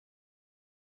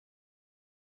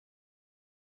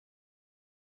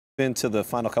Into the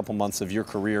final couple months of your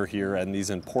career here and these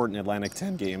important Atlantic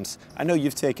 10 games, I know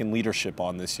you've taken leadership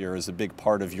on this year as a big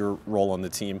part of your role on the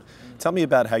team. Tell me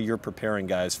about how you're preparing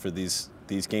guys for these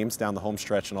games down the home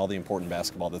stretch and all the important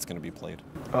basketball that's going to be played.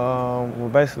 Well,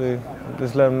 basically,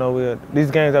 just let them know these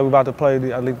games that we're about to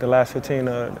play, I think the last 15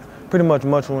 are pretty much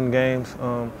must-win games.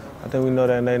 I think we know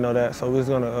that and they know that. So we're just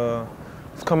going to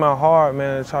come out hard,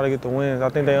 man, and try to get the wins. I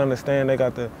think they understand they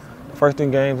got the first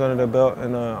 3 games under their belt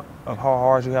and of how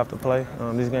hard you have to play.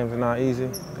 These games are not easy.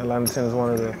 Atlantic 10 is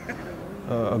one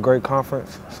of a great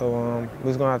conference. So we're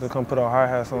just going to have to come put our hard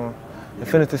hats on and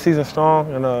finish the season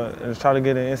strong and try to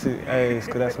get in NCAAs,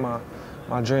 because that's my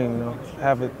dream, you know.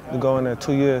 Have it to go in there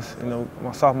 2 years, you know,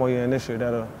 my sophomore year and this year,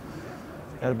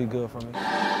 that'll be good for me.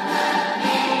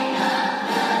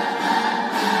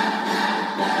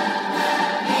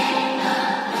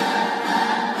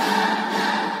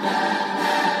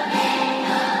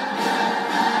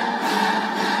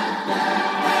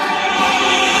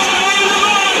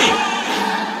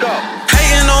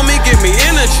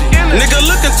 Nigga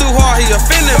looking too hard, he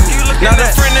offended me. Not a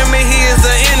friend of me, he is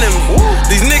an enemy.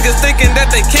 These niggas thinking that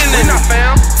they kenning me.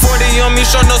 40 on me,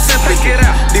 show no sympathy.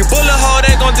 These bullet hole,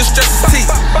 they gon' distress his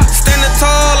teeth. Standing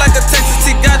tall like a Texas,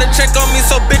 he gotta check on me,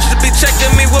 so bitches be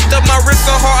checking me. Whipped up my wrist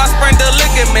so hard, I sprained the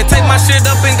ligament. Take my shit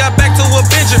up and got back to a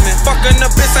Benjamin. Fucking the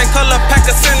bitch, ain't color, pack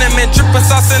of cinnamon. Drippin'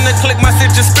 sauce in the click, my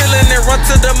shit just spilling it. Run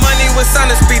to the money with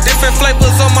sonic speed. Different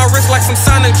flavors on my wrist like some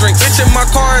Sonic drinks. Bitch in my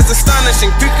car is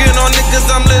astonishing. Puking on niggas,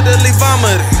 I'm literally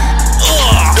vomiting.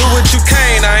 Do what you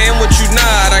can, I am what you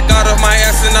not. I got off my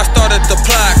ass and I started to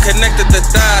plot. Connected the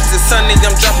dots, it's sunny,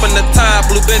 I'm dropping the top.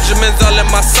 Blue Benjamins all in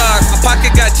my socks. My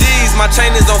pocket got G's, my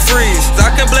chain is on freeze. I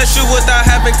can bless you without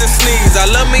having to sneeze. I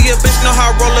love me a bitch, know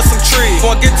how to roll up some trees.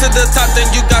 Wanna get to the top, then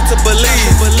you got to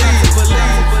believe.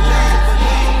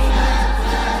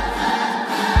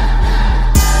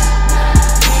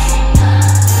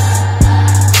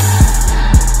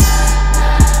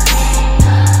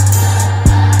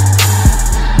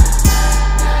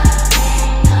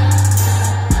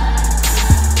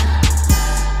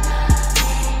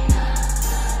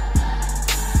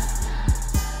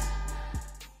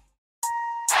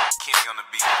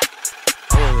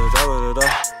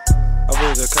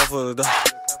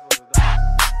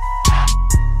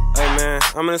 Hey man,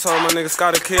 I'm in this hole with my nigga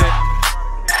Scotty Kid.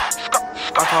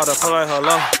 I called her play like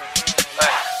hello.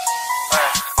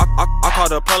 I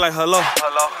called her play like hello.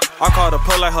 I called her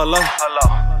play like hello.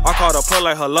 I called her play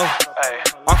like hello.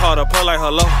 I called her play like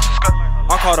hello.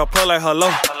 I called her play like hello.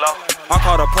 I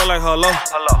called her play like hello.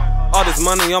 All this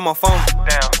money on my phone.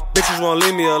 Bitches won't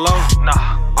leave me alone.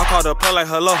 I called her play like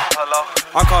hello.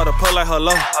 I called her play like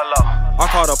hello. I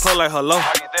called her play like hello.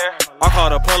 I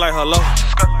called her play like hello.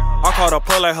 I called her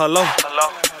play like hello.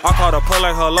 I called her play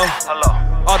like hello.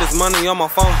 All this money on my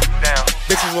phone.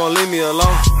 Bitches won't leave me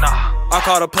alone. I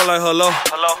called her play like hello.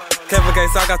 Kevin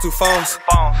Gates, I got 2 phones.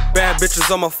 Bad bitches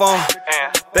on my phone.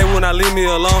 They will not leave me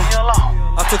alone.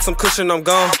 I took some cushion, I'm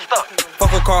gone.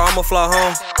 Fuck a car, I'ma fly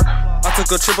home. I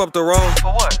took a trip up the road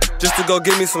just to go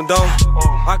get me some dough.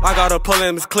 I got a pull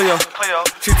in Miss Cleo.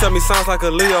 She tell me sounds like a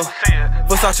Leo.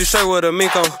 Versace shirt with a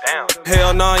mink on.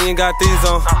 Hell nah, you ain't got these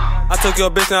on. I took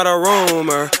your bitch, not a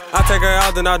rumor. I take her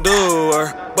out, then I do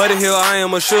her. Buddy Hill, I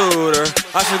am a shooter.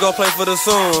 I should go play for the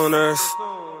Sooners.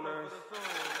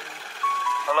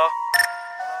 Hello?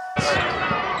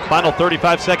 Final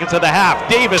 35 seconds of the half.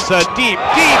 Davis, deep.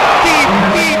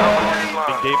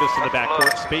 Davis in the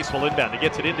backcourt, space will inbound. He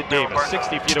gets it into Davis,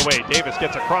 60 feet away. Davis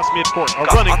gets across midcourt, a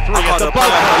running 3 at the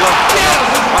buzzer.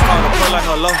 I called her play like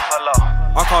hello.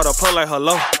 I called her play like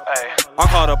hello. I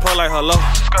called her play like hello.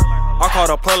 I called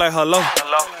her play like hello.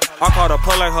 I called her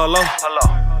play like hello.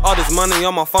 All this money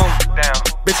on my phone.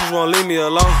 Bitches won't leave me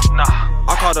alone.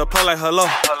 I called her play like hello.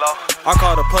 I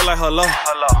called her play like hello.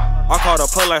 I called her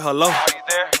play like hello.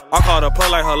 I called her play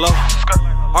like hello.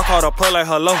 I called her play like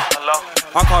hello.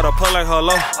 I called her play like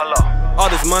hello. All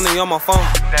this money on my phone.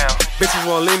 Bitches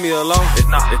won't leave me alone.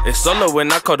 It's solo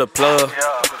when I call the plug.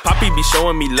 Poppy be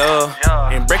showing me love.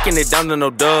 And breaking it down to no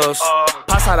dubs.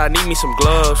 Pass out, I need me some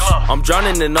gloves. I'm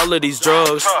drowning in all of these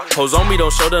drugs. Hoes on me,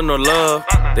 don't show them no love.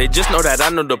 They just know that I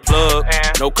know the plug.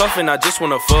 No cuffing, I just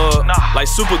wanna fuck. Like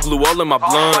super glue all in my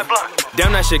blunt.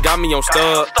 Damn, that shit got me on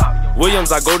stub.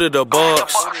 Williams, I go to the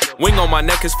Bucks. Wing on my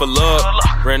neck is for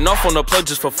luck. Ran off on the plug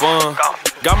just for fun.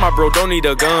 Got my bro, don't need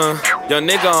a gun. Young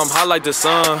nigga, I'm hot like the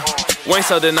sun. Wayne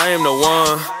said then I am the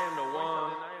one.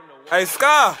 Hey,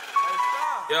 Sky.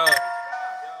 Yo.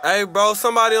 Hey, bro,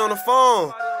 somebody on the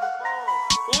phone.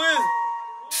 Who is it?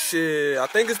 Shit, I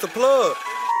think it's the plug.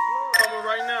 Coming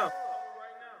right now.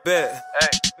 Bet. Hey.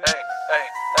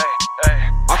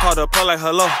 I call the play like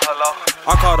hello.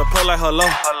 I call the play like hello.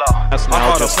 That's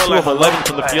now just 2 of 11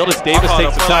 from the field as Davis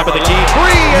takes the time of the key.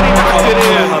 3 and he knocks it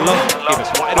in.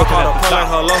 Davis wide open at the top.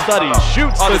 Studies,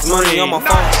 shoots the 3. Knocks it in.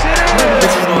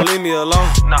 Bitches don't leave me alone.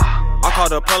 I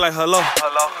call the play like hello.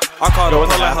 I call the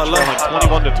play like hello.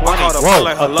 21 to 20. Whoa,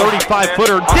 a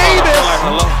 35-footer. Davis.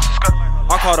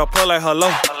 I call the play like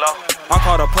hello. I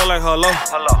call the play like hello.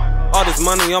 All this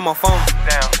money on my phone.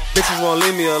 Bitches won't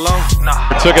leave me alone.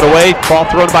 Took it away. Ball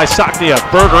thrown by Saknia.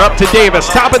 Berger up to Davis.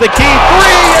 Top of the key. 3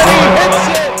 and he hits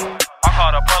it. I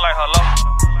call the play like hello.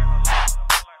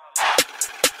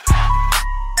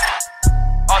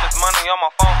 All this money on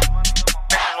my phone.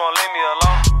 Bitches won't leave me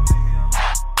alone.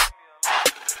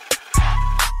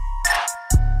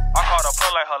 I call the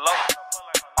play like hello.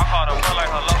 I call the play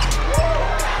like hello.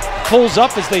 Pulls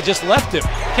up as they just left him.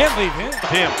 Can't leave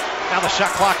him. Now the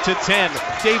shot clock to 10.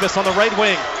 Davis on the right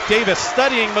wing. Davis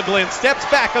studying McGlynn. Steps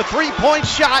back. A 3-point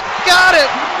shot. Got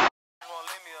it.